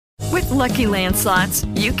Lucky Land Slots,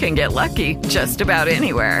 you can get lucky just about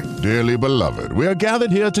anywhere. Dearly beloved, we are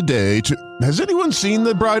gathered here today to... Has anyone seen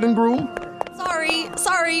the bride and groom?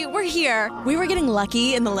 Sorry, we're here. We were getting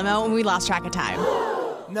lucky in the limo and we lost track of time.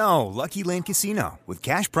 No, Lucky Land Casino, with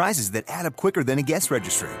cash prizes that add up quicker than a guest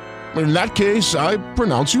registry. In that case, I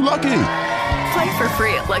pronounce you lucky. Play for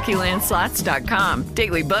free at LuckyLandSlots.com.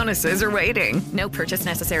 Daily bonuses are waiting. No purchase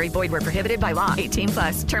necessary. Void where prohibited by law.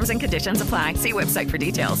 18+. Terms and conditions apply. See website for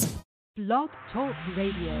details. Blog Talk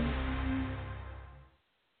Radio.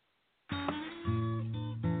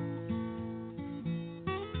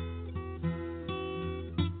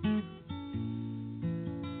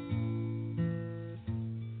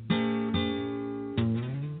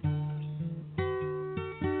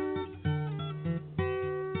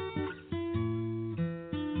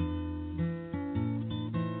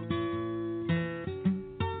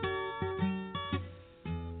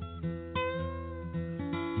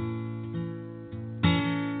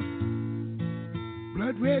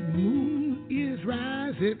 Red moon is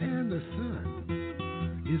rising and the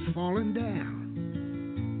sun is falling down.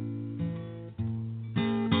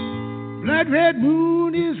 Blood red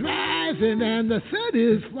moon is rising and the sun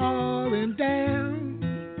is falling down.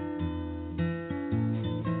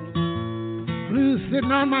 Blues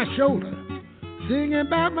sitting on my shoulder, singing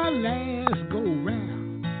about my last go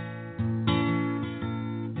round.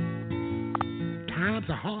 Times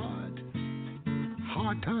are hard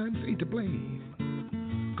times ain't to blame.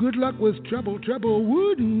 Good luck was trouble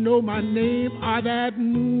wouldn't know my name. Ah, that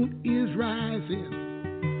moon is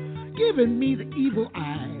rising, giving me the evil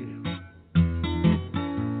eye.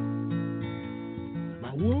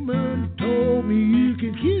 My woman told me you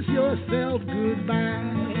can kiss yourself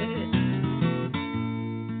goodbye.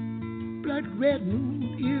 Blood red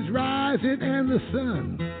moon is rising and the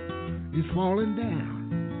sun is falling down.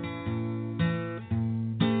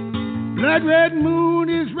 Blood red moon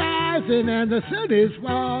is rising and the sun is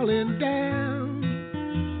falling down.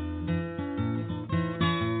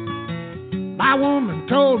 My woman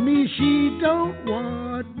told me she don't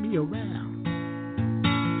want me around.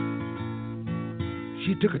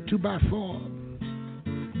 She took a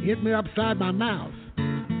 2x4, hit me upside my mouth.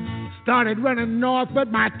 Started running north,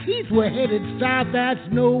 but my teeth were headed south. That's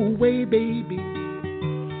no way, baby.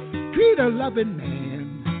 Treat a loving man.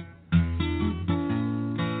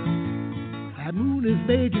 Moon has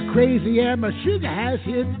made you crazy and my sugar has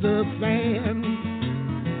hit the fan.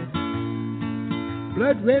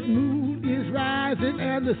 Blood red moon is rising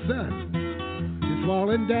and the sun is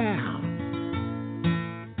falling down.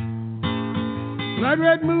 Blood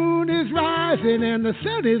red moon is rising and the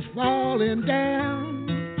sun is falling down.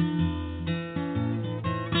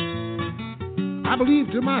 I believe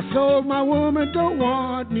to my soul my woman don't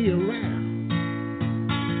want me around.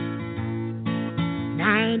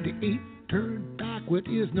 98 turn backward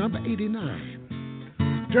is number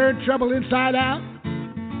 89. Turn trouble inside out,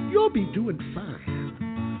 you'll be doing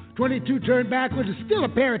fine. 22 turn backward is still a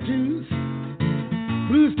pair of twos.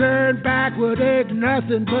 Blues turn backward ain't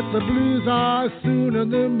nothing but the blues are soon in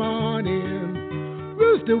the morning.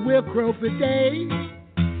 Rooster will crow for day.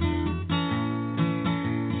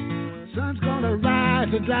 Sun's gonna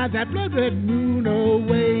rise and drive that blood red moon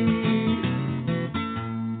away.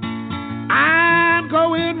 I'm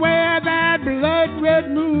going where that blood red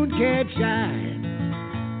moon can't shine.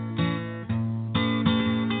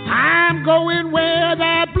 I'm going where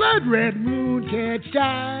that blood red moon can't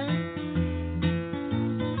shine.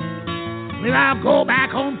 Well, I'll go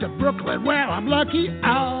back home to Brooklyn where I'm lucky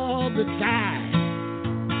all the time.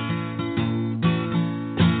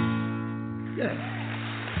 Yeah.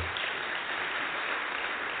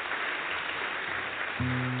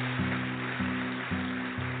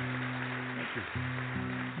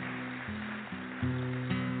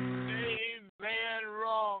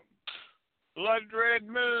 Ronk, Blood Red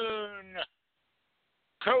Moon,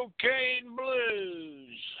 Cocaine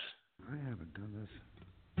Blues. I haven't done this.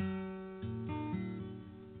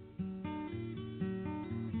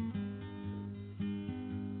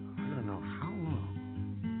 I don't know how long.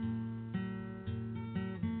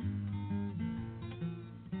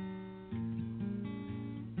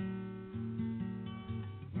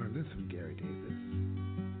 Learned this from Gary Davis.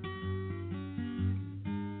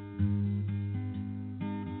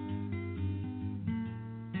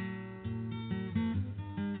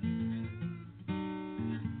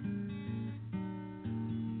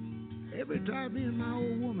 Every time me and my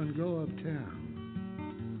old woman go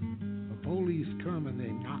uptown, the police come and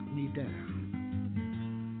they knock me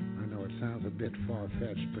down. I know it sounds a bit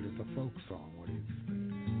far-fetched, but it's a folk song. What do you expect?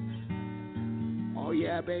 Oh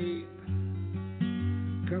yeah, babe.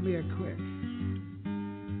 Come here quick.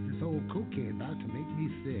 This old old cocaine about to make me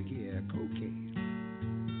sick. Yeah, cocaine.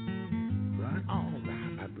 Run all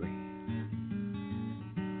around my brain.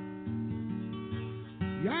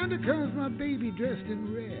 Yonder comes my baby dressed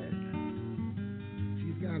in red.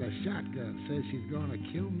 She's got a shotgun, says she's gonna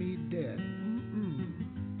kill me dead.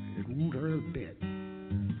 It won't hurt a bit.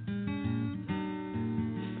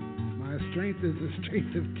 My strength is the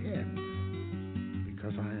strength of 10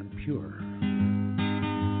 because I am pure.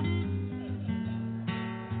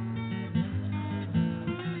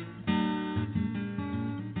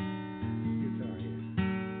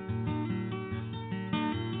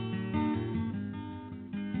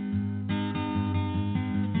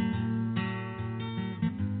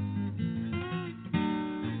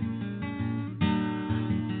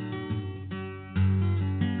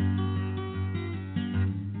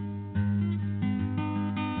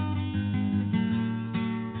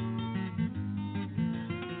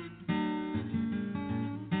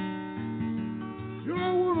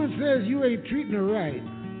 Says you ain't treating her right.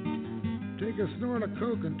 Take a snort of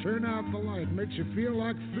coke and turn out the light. Makes you feel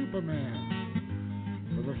like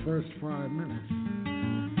Superman for the first 5 minutes.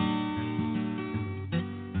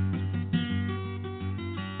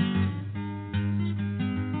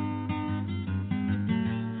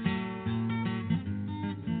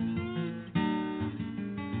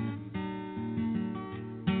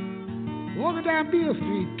 Walking down Beale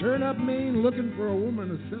Street, turn up Main, looking for a woman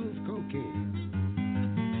who sells cocaine.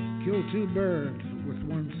 Kill 2 birds with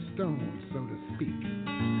 1 stone, so to speak.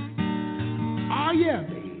 Oh yeah,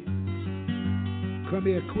 babe. Come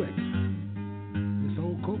here quick. This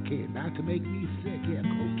old cocaine about to make me sick. Yeah,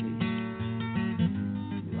 cocaine.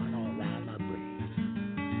 Run all around my brain.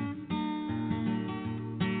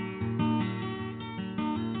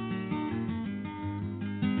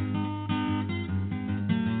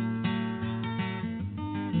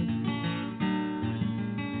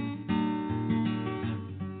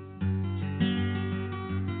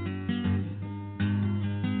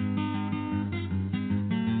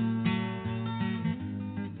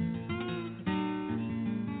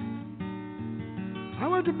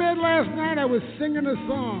 To bed last night, I was singing a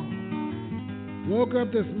song. Woke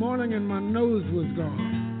up this morning and my nose was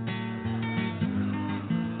gone.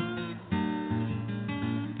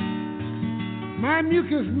 My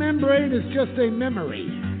mucous membrane is just a memory.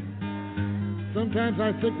 Sometimes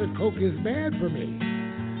I think that coke is bad for me.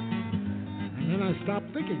 And then I stop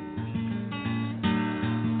thinking.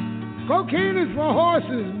 Cocaine is for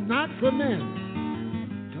horses, not for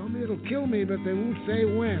men. Tell me it'll kill me, but they won't say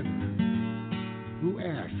when. Who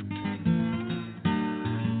asked?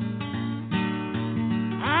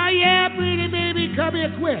 Ah, yeah, pretty baby, come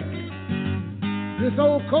here quick. This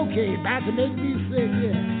old cocaine about to make me sick,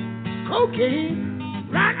 yeah. Cocaine?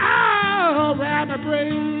 Right all around my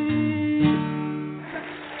brain.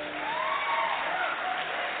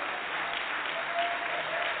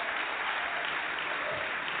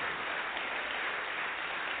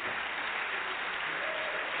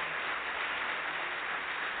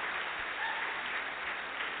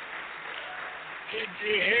 Did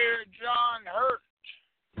you hear John Hurt?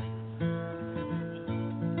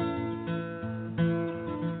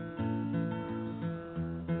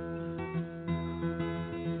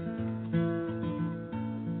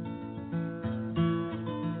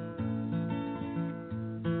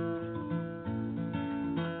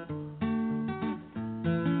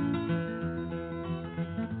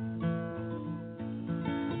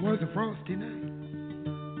 It was a frosty night,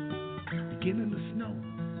 beginning to snow.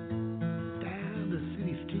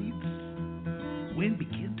 Wind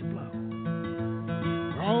began to blow.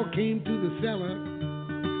 We all came to the cellar,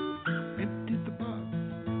 emptied the box.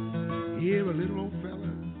 Hear a little old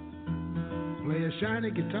fella play a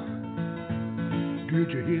shiny guitar. Did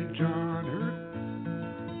you hear John Hurt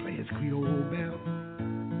play his Creole bell?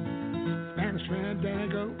 Spanish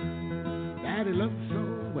Fandango that he loved so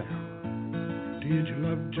well. Did you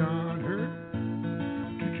love John Hurt?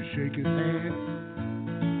 Did you shake his hand?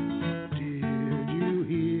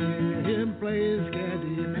 Play his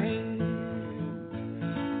candy man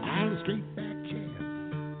on a straight back chair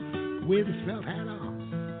with his felt hat on,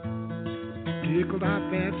 tickled our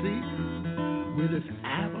fancy with his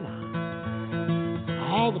Avalon.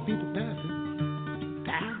 All the people passing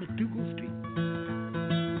down McDougal Street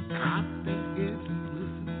cocked their heads and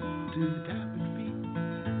listened to the tapping feet.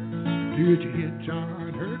 Did you hear John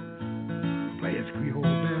Hurt play his Creole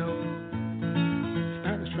bell?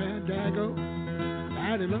 Spanish Fandango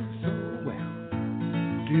that he loved so well.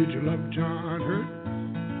 Did you love John Hurt?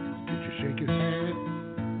 Did you shake his hand?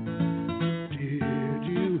 Did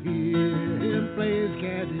you hear him play his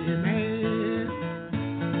candy man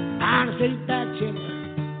on a straight back chair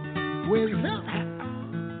wears himself out.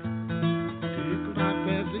 Tickle my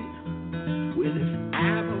fancy with his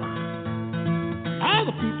Avalon. All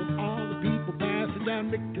the people passing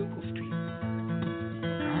down McDougal Street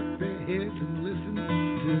cock their heads and listen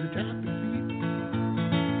to the tapping beat.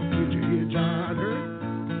 Did you hear John Hurt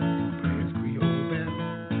play his Creole band?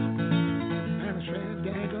 And his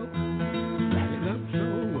Fandango back it up so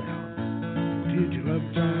well. Did you love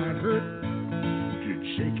John Hurt? Did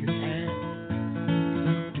you shake his hand?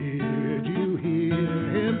 Did you hear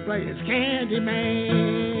him play his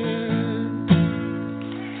Candyman?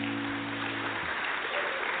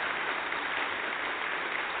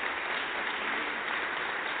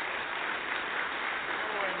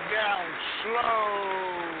 Down slow.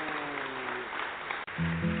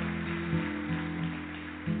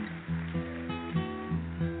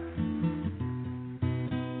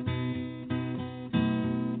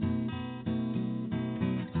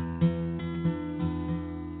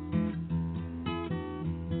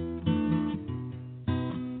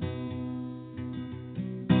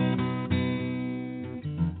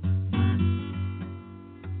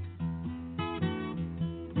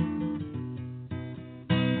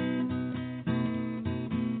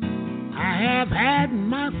 I've had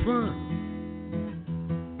my fun.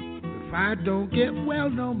 If I don't get well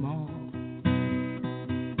no more,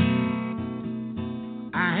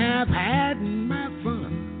 I have had my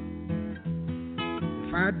fun.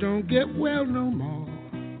 If I don't get well no more,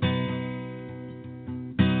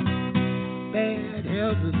 bad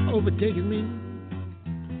health is overtaking me,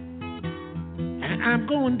 and I'm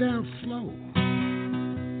going down slow.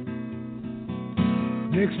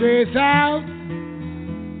 Next day south,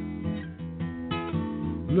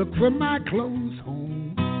 look for my clothes home.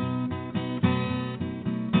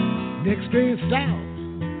 Next train south,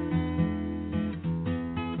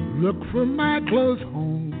 look for my clothes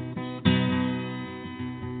home.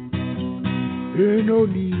 There's no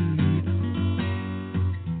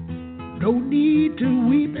need to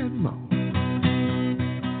weep and moan.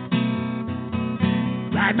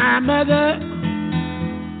 Like my mother,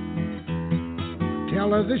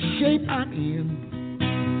 tell her the shape I'm in.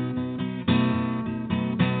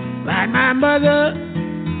 Like my mother,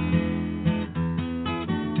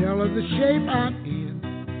 tell her the shape I'm in.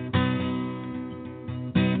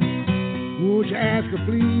 Won't you ask her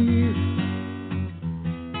please,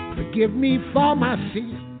 forgive me for my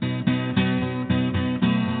sin.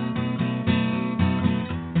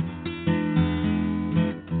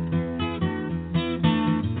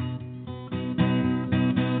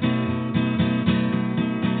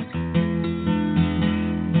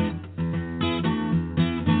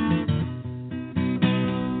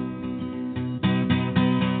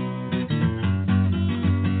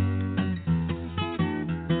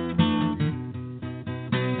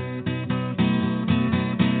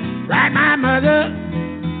 Like my mother,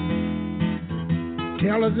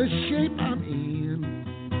 tell her the shape I'm in.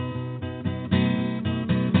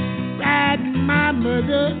 Like my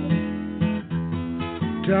mother,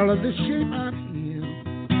 tell her the shape I'm in.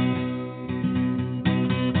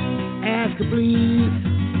 Ask her please,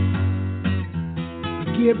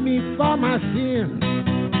 forgive me for my sins.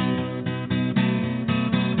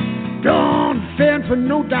 Don't send for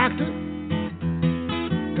no doctor.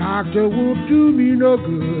 Doctor won't do me no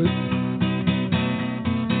good.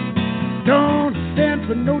 Don't send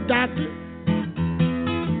for no doctor.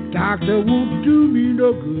 Doctor won't do me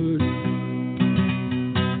no good.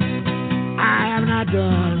 I have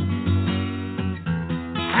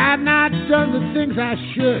not done the things I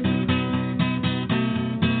should.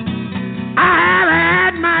 I have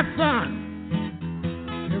had my fun.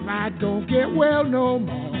 If I don't get well no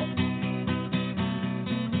more,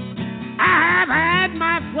 I have had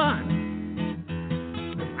my fun.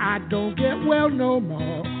 If I don't get well no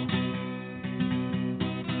more,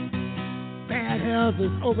 bad health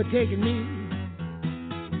is overtaking me,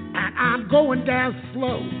 and I'm going down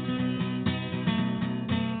slow.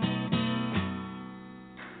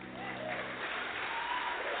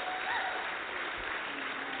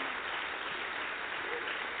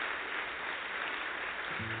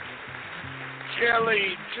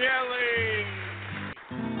 Jelly.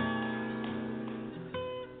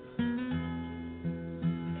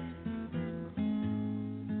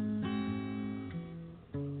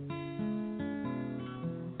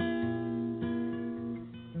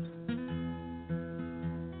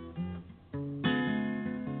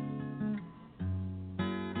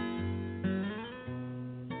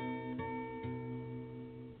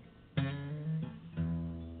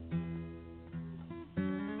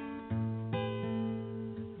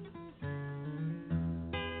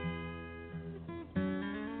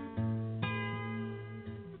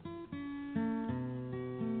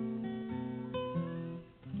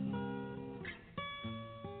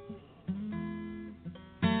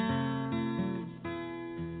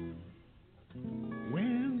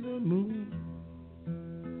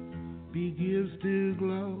 begins to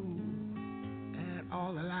glow and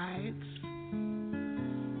all the lights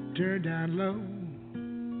turn down low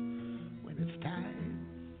when it's time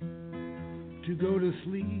to go to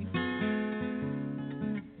sleep.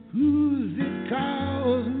 Who's it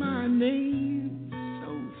calls my name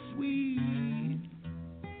so sweet?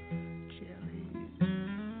 Jelly,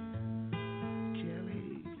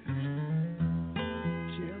 jelly,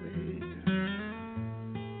 jelly,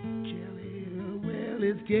 jelly. Well,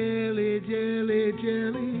 it's jelly, jelly,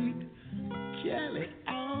 jelly, jelly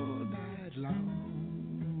all night long.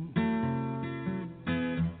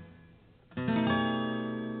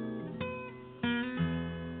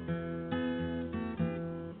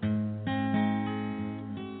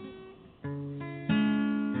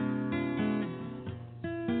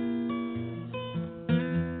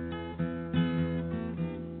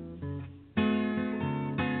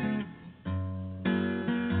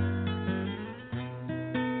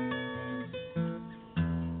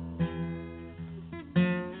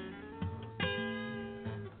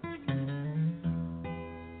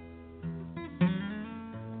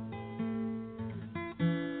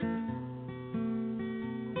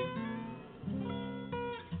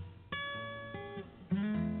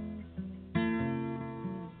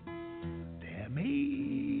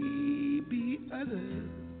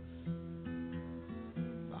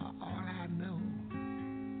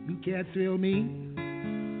 Can't thrill me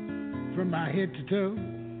from my head to toe,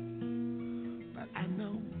 but I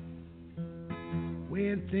know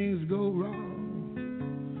when things go wrong,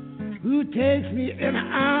 who takes me in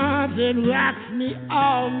her arms and rocks me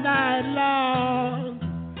all night long.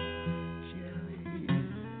 Jelly,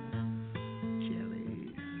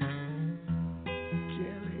 jelly,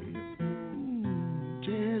 jelly, ooh,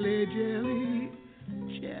 jelly, jelly,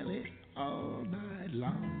 jelly all night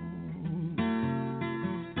long.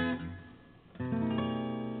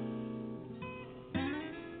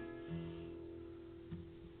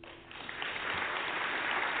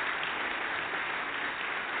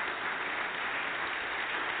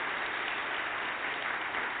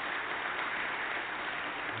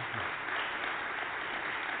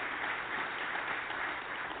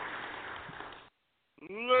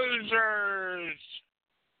 Losers.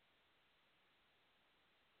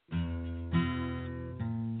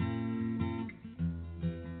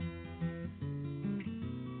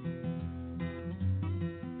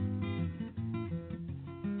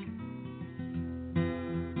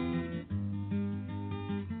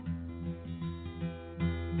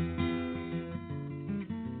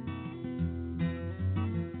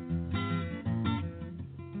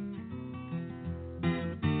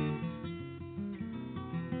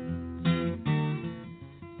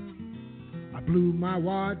 Blew my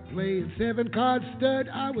wad playing 7-card stud.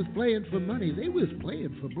 I was playing for money, they was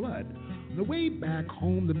playing for blood. On the way back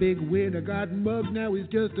home, the big winner got mugged. Now he's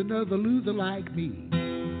just another loser like me.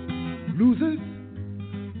 Losers,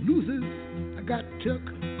 losers, I got took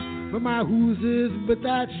for my hoosers, but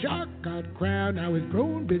that shark got crowned. Now he's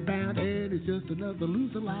grown, been bound, and he's just another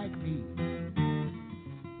loser like me.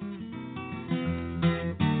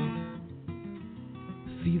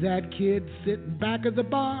 See that kid sitting back at the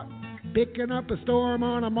bar, picking up a storm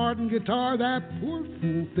on a Martin guitar. That poor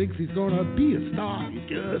fool thinks he's gonna be a star. He's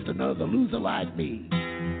just another loser like me.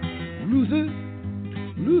 Losers,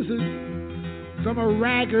 losers. Some are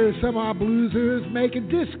raggers, some are bluesers, making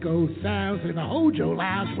disco sounds in a Hojo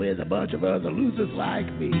lounge with a bunch of other losers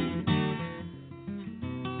like me.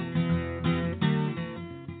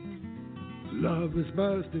 Love is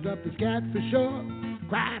busted up his cat for sure,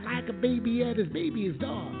 crying like a baby at his baby's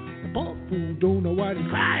door. The poor fool don't know what he's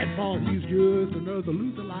crying for. He's just another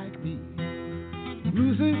loser like me.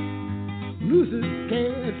 Losers, losers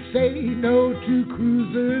can't say no to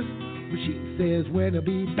cruisers, but she says when he'll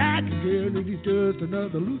be back again, and he's just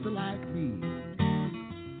another loser like me.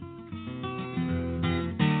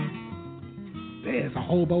 There's a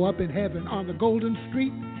hobo up in heaven on the golden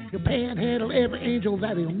street. He'll panhandle every angel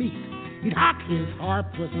that he'll meet. He'd hawk his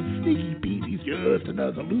harp for some sneaky beat. He's just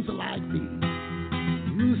another loser like me.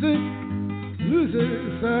 Losers,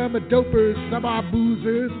 losers, some are dopers, some are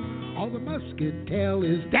boozers. All the muscatel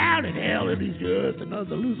is down in hell, and he's just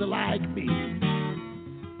another loser like me.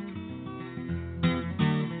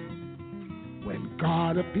 When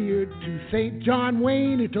God appeared to St. John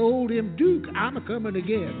Wayne, he told him, Duke, I'm a-coming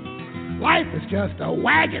again. Life is just a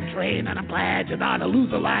wagon train, and I'm glad you're not a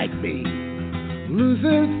loser like me.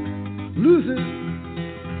 Losers, losers,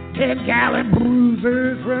 10-gallon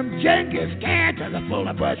bruisers, from Genghis Khan to the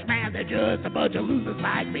Fuller Bush man, they're just a bunch of losers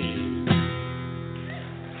like me.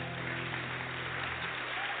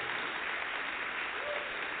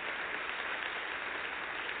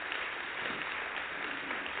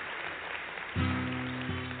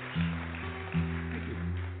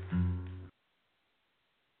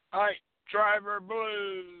 Night Driver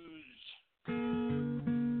Blues.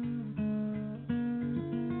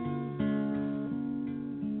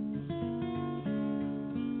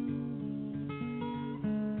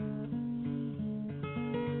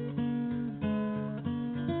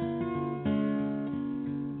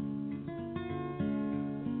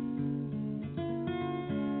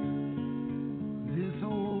 This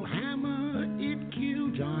old hammer, it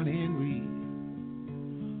killed John Henry.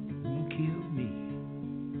 Won't kill me.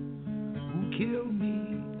 Won't kill me.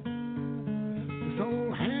 This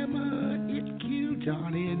old hammer, it killed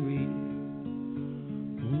John Henry.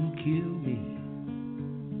 Won't kill me.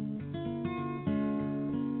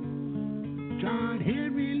 John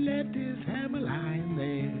Henry left his hammer lying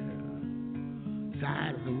there,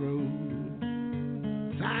 side of the road,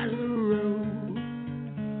 side of the road.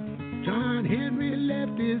 John Henry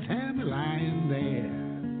left his hammer lying there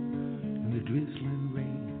in the drizzling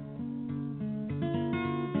rain.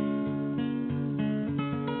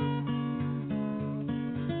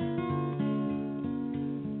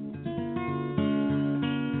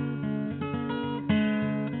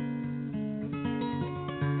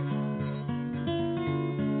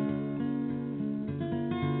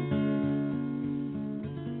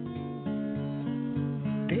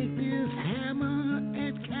 Take this hammer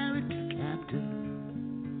and carry it to captain.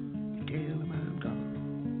 Tell him I'm gone.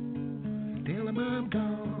 Tell him I'm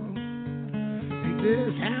gone. Take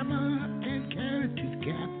this hammer and carry it to the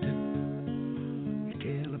captain.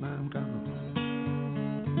 Tell him I'm gone.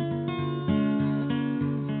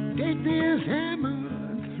 Take this hammer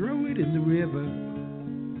and throw it in the river.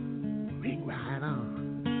 Ring right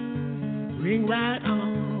on. Ring right on.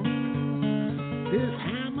 This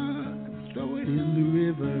hammer, throw it in the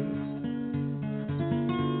river.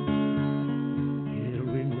 It'll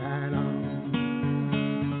ring right on.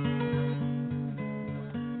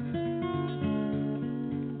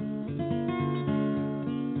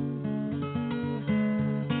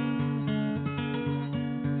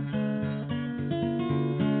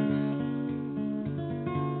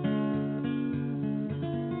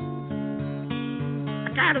 I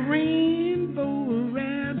got a rainbow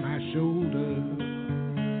around my shoulder,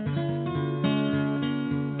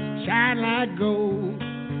 shine like gold.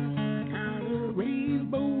 Got a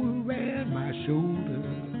rainbow around my shoulder,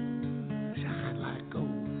 shine like gold.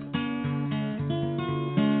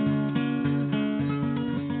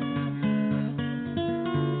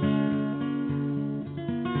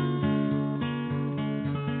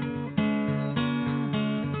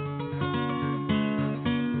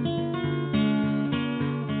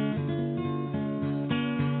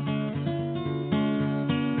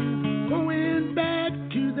 Going back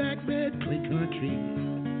to that red clay country,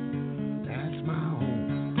 that's my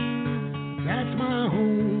home, that's my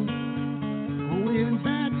home. Going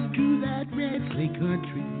back to that red clay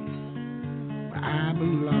country where I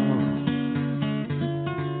belong.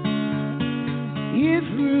 It's a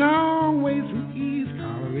long way from East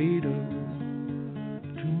Colorado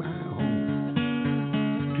to my home,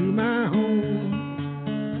 to my home.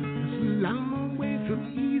 It's a long way from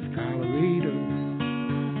East Colorado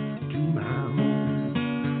to my home.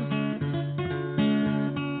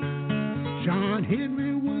 John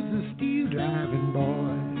Henry was a steel driving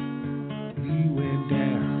boy. He went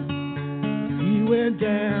down. He went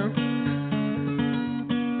down.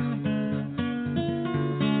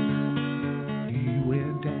 He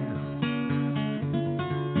went down.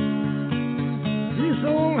 This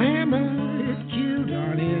old hammer, it killed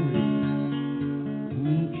John Henry.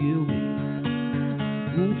 Won't kill me.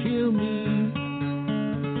 Won't kill me.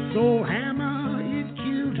 This old hammer, it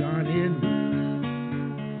killed John Henry.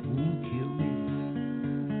 Won't kill me.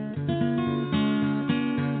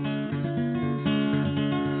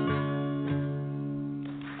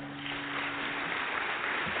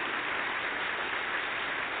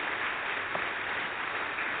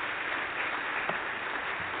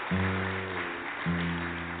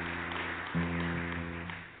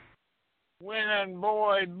 Winning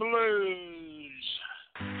Boy Blues.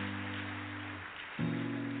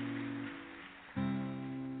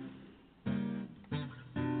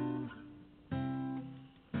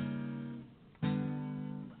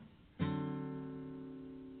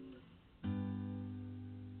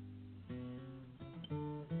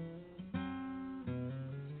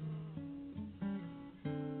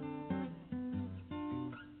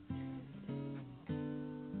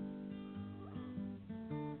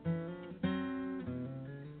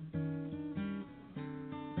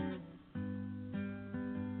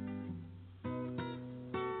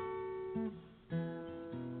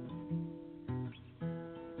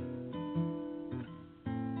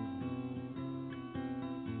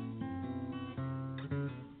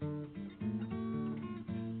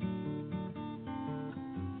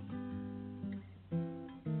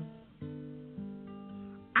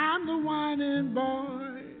 I'm the whining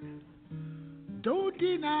boy. Don't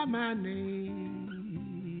deny my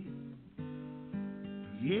name.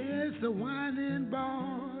 Yes, the whining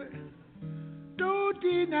boy. Don't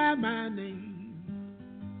deny my name.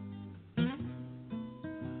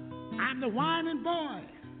 I'm the whining boy.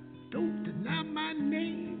 Don't deny my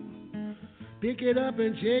name. Pick it up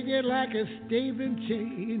and shake it like a staving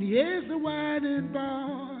chain. Yes, the whining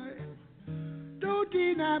boy. Don't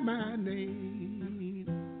deny my name.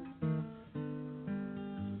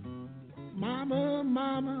 Mama,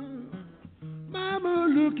 mama, mama,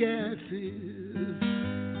 look at this.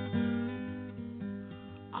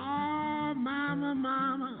 Oh, mama,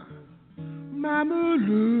 mama, mama,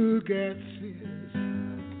 look at this.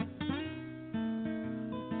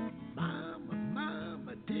 Mama,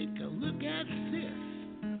 mama, take a look at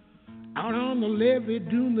this. Out on the levee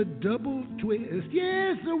doing the double twist.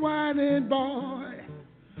 Yes, the whining boy.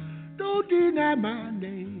 Don't deny my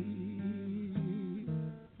name.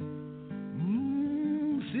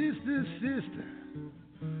 Sister, sister,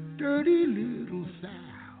 dirty little sow.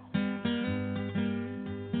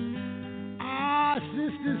 Ah,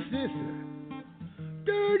 sister, sister,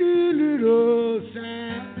 dirty little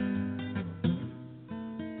sow.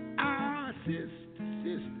 Ah, sister,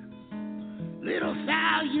 sister, little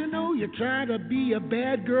sow, you know you're trying to be a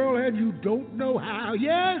bad girl and you don't know how.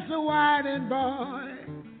 Yes, a whining boy,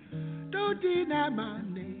 don't deny my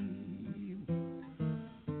name.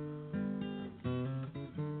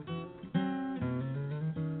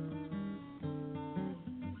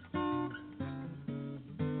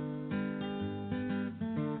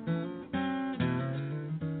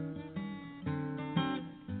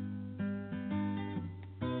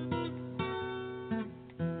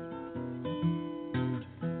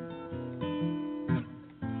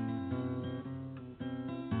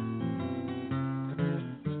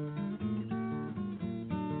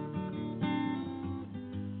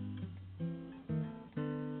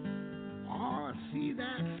 See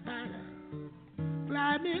that spider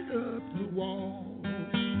climbing up the wall.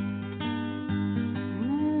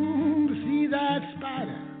 See that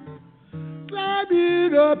spider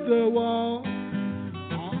climbing up the wall.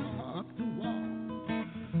 Up the wall.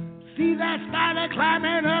 See that spider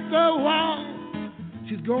climbing up the wall.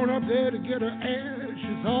 She's going up there to get her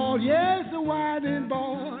ashes all. Yes, the whining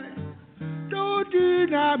boy. Don't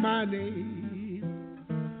deny my name.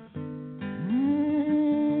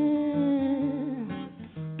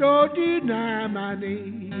 Don't deny my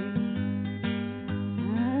name.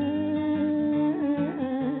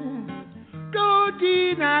 Don't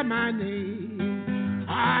deny my name.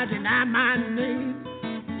 I deny my name.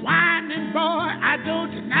 Whining boy, I don't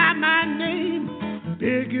deny my name.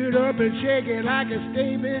 Pick it up and shake it like a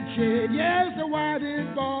staving chain. Yes, the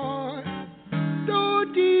whining boy.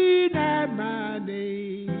 Don't deny my name.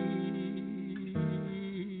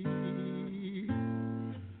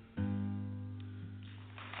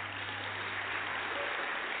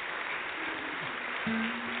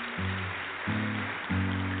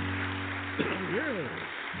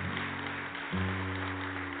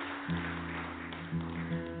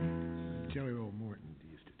 Jelly Roll Morton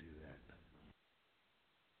used to do that.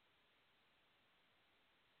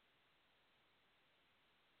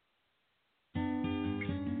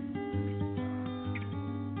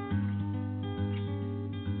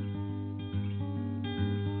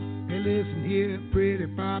 Hey, listen here, pretty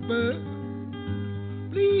papa.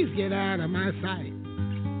 Please get out of my sight.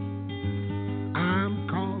 I'm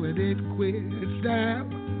calling it quits now,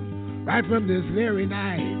 right from this very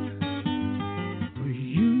night.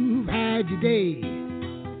 You've had your day.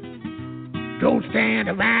 Don't stand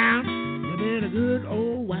around. You've been a good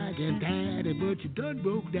old wagon daddy, but you done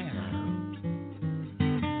broke down.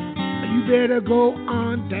 You better go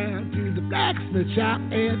on down to the blacksmith shop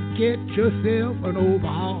and get yourself an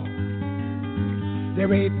overhaul.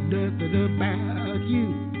 There ain't nothing about you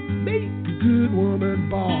make a good woman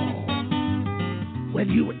bawl. When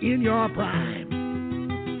you were in your prime,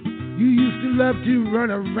 you used to love to run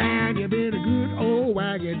around. You've been a good old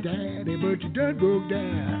wagon daddy, but you done broke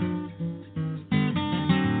down.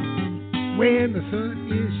 When the sun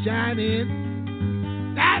is shining,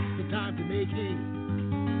 that's the time to make hay.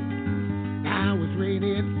 Now it's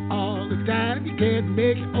raining all the time. You can't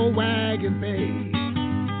make a wagon pay.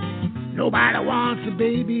 Nobody wants a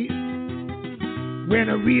baby when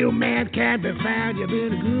a real man can't be found. You've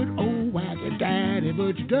been a good old wagon daddy,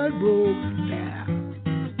 but you done broke down.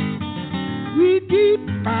 We deep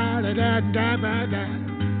da da da da da.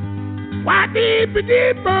 Why deep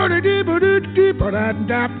deep da da deep da deep da da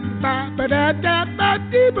da ba da da ba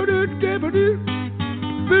deep da deep da deep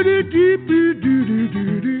da deep do do do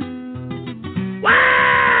do.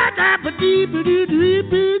 Wow!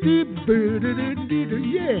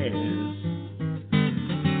 Yes.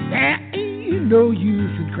 There ain't no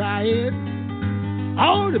use in crying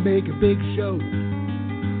or to make a big show.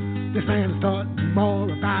 This man's taught more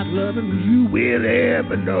about loving than you will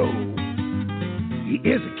ever know. He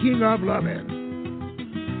is the king of loving.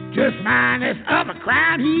 Just minus up a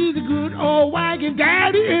crown, he's a good old wagon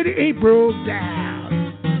daddy and he ain't broke down.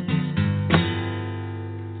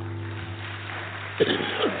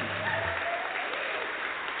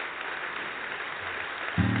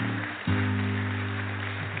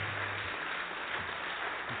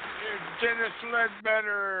 Dennis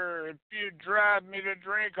Ledbetter, if you drive me to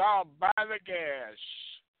drink, I'll buy the gas.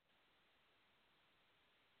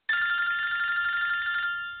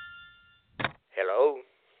 Hello?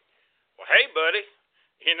 Well, hey, buddy.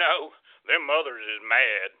 You know, them mothers is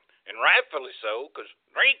mad, and rightfully so, 'cause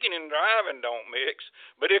drinking and driving don't mix.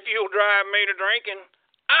 But if you'll drive me to drinking,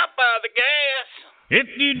 I'll buy the gas. If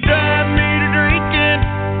you drive me to drinking,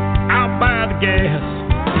 I'll buy the gas.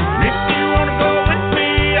 If you want to go with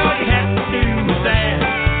me, all you have to do is ask.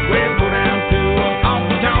 We'll go down to a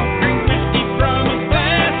honky-tonk, drink whiskey from a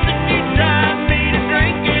glass. If you drive me to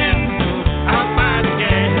drinking, I'll buy the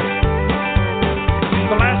gas.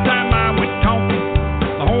 The last time I went honking,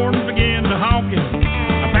 the horns began to honking.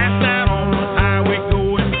 I passed out on the highway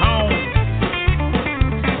going home.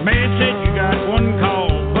 Man said you got one call,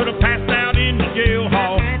 but I passed out in the jail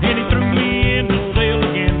hall, and he threw me in the cell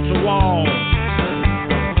against the wall.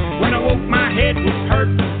 When I woke, my head was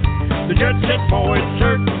hurt. The judge said, boy, it's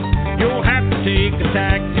certain you'll have to take a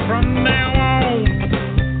taxi from now on.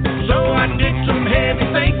 So I did some heavy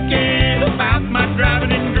thinking about my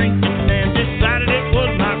driving and drinking and decided it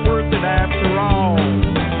was not worth it after all.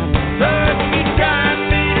 So if you drive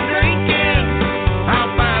me to drinking,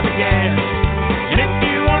 I'll buy the gas. And if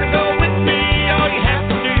you want to go with me, all you have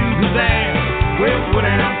to do is ask. We'll go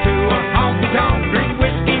down to a honky-tonk, drink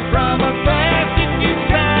whiskey from a glass. If you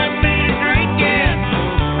drive me to drinking,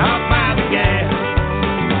 I'll buy the gas.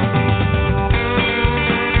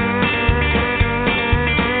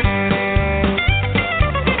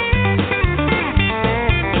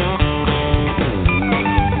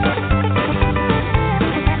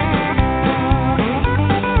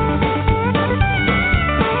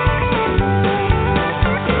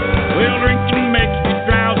 Well, drinking makes me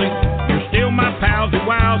drowsy. You're still my palsy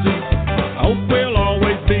wowsy. I hope we'll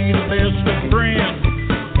always be the best of friends.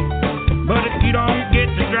 But if you don't get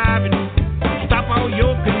to driving, stop all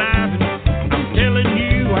your conniving. I'm telling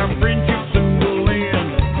you, our friendship soon will end.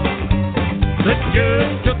 The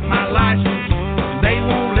judge took my license. They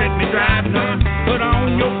won't let me drive none. Put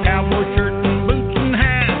on your cowboy shirt and boots and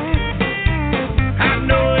hat. I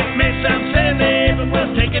know it may sound silly, but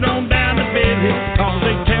we'll take it on down to Billy, 'cause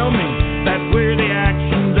they tell me that's where the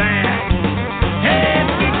action's at. Hey,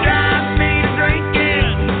 if you drive me to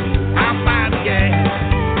drinking, I'll buy the gas.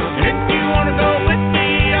 And if you want to go with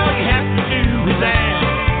me, all you have to do is ask.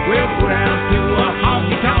 We'll go down to a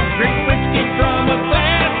honky-tonk, drink whiskey from a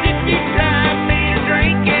glass. If you drive me to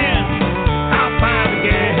drinking, I'll buy the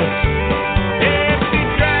gas. If you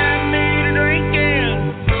drive me to drinking,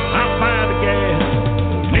 I'll buy the gas.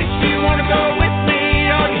 And if you want to go with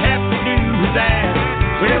me, all you have to do is ask.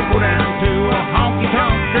 We'll go down to a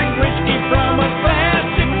honky-tonk, drink whiskey from a glass.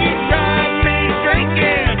 If you drive me to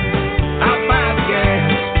drinking, I'll buy the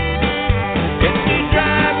gas. If you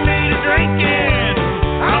drive me to drinking,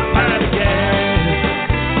 I'll buy the gas.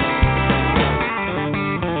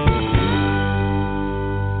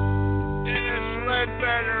 Dennis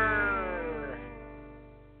Ledbetter.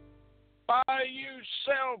 Buy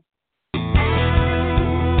yourself.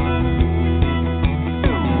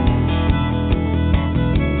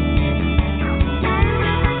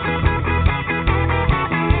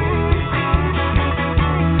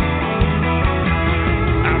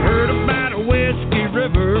 I've heard about a whiskey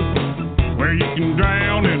river where you can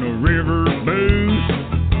drown in a river of booze,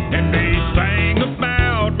 and they sang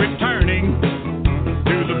about returning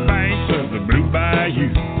to the banks of the Blue Bayou.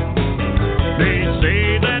 They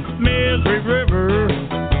say that Misery River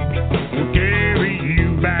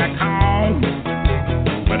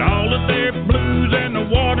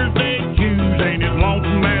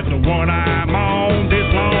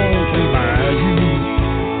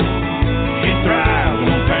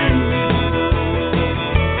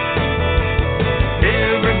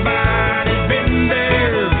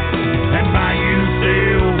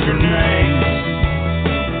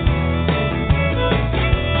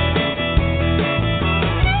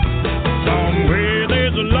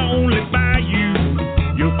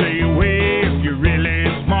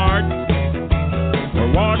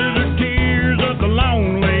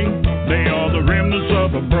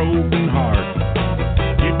of a broken heart.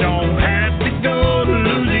 You don't have to go to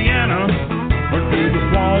Louisiana or to the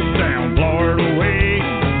swamp down Florida way.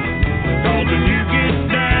 'Cause when you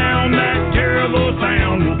get down that terrible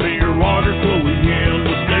sound, you'll hear water flowing in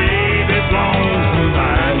the state that belongs to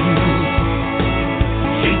bayou.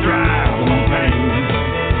 She drives on pain.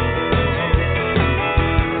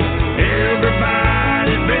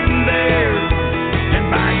 Everybody's been there, and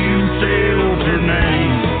bayou sells her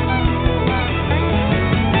name.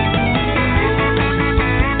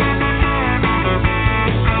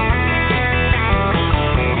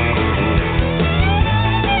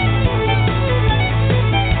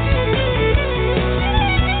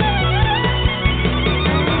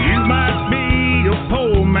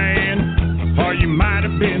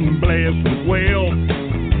 Been blessed with wealth,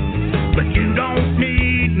 but you don't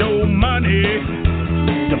need no money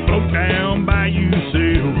to float down by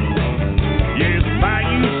yourself. Yes, by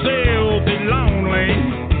yourself is lonely.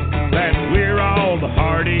 That's where all the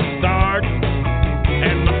heartaches start.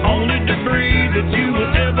 And the only debris that you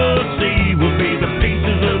will ever see will be the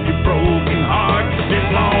pieces of your broken heart that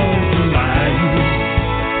belong to life.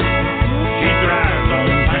 She thrives on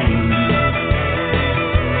pain.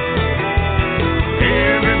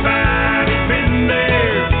 Everybody's been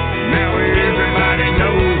there, now everybody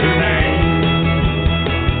knows her name.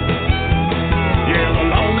 Yeah, the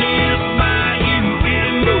loneliest bayou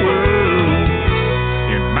in the world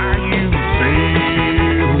is Bayou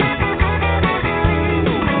Sale.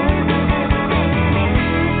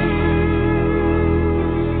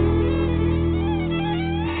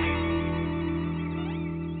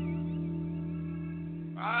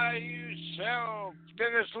 Bayou Sale,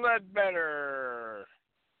 Dennis Ledbetter.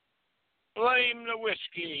 Blame the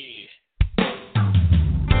whiskey.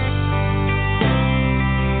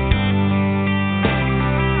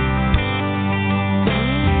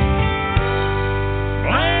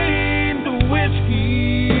 Blame the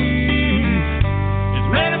whiskey. It's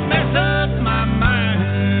made a mess of my mind.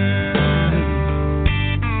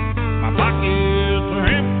 My pockets are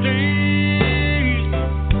empty.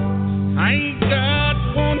 I ain't got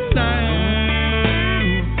one dime.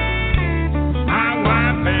 My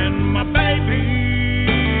wife and my baby,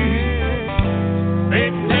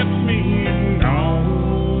 they've left me and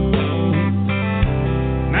gone.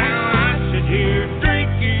 Now I sit here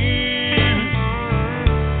drinking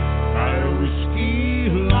my whiskey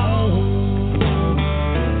alone.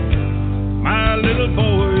 My little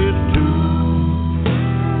boy is 2.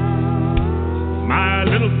 My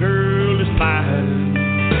little girl is 5.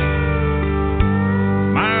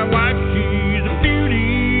 My wife, she's a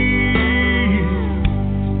beauty,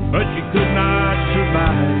 but she could not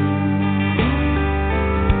survive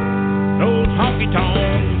those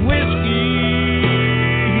honky-tonk whiskey,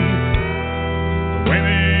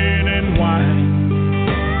 women and wine.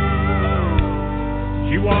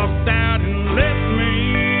 She walked out and left me.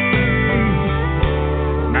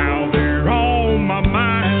 Now they're on my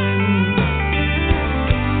mind.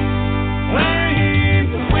 Blame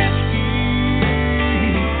the whiskey.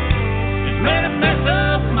 It's made a mess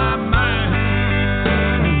of my mind.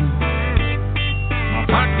 My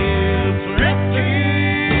pockets are empty.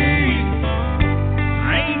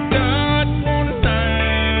 I ain't got one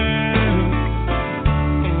dime.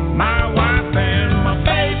 My wife and my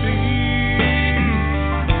baby,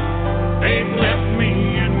 they've left me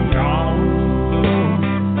and gone.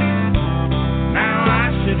 Now I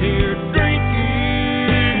sit here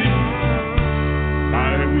drinking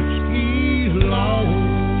my whiskey alone.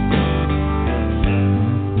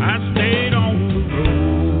 I stayed on the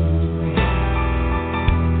road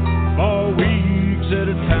for weeks at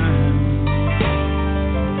a time,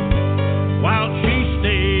 while she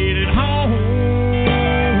stayed at home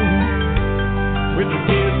with the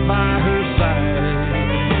kids by her side.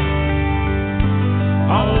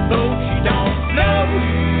 Although she don't know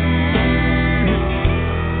it,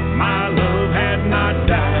 my love had not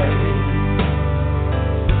died.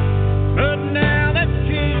 But now that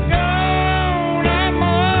she's gone, I'm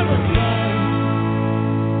all alone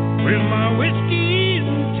with my whiskey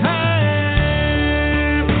and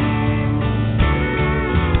time.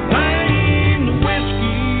 Blame the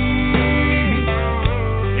whiskey.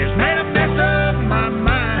 It's made a mess of my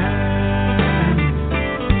mind.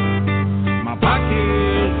 My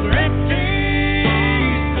pockets are empty.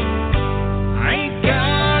 I ain't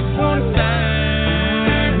got one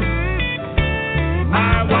dime.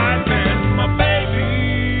 My wife and my baby,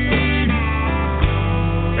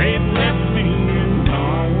 they've left me and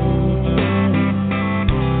gone.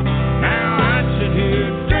 Now I sit here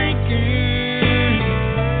drinking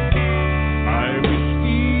my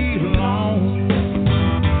whiskey alone.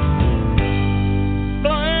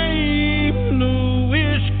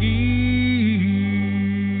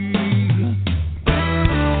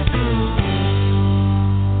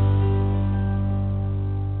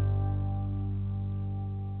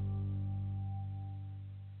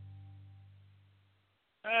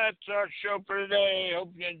 That's our show for today.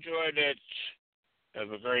 Hope you enjoyed it.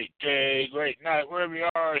 Have a great day, great night, wherever you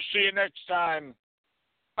are. See you next time.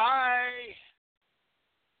 Bye.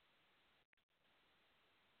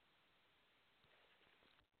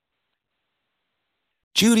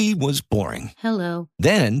 Judy was boring. Hello.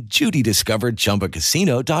 Then Judy discovered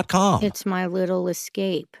ChumbaCasino.com. It's my little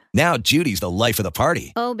escape. Now Judy's the life of the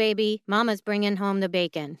party. Oh, baby, mama's bringing home the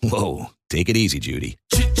bacon. Whoa, take it easy, Judy.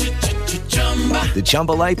 The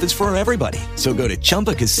Chumba life is for everybody. So go to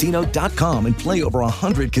ChumbaCasino.com and play over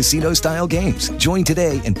 100 casino-style games. Join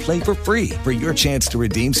today and play for free for your chance to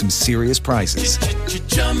redeem some serious prizes.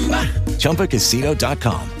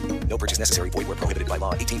 ChumbaCasino.com. No purchase necessary. Void where prohibited by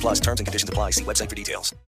law. 18+ terms and conditions apply. See website for details.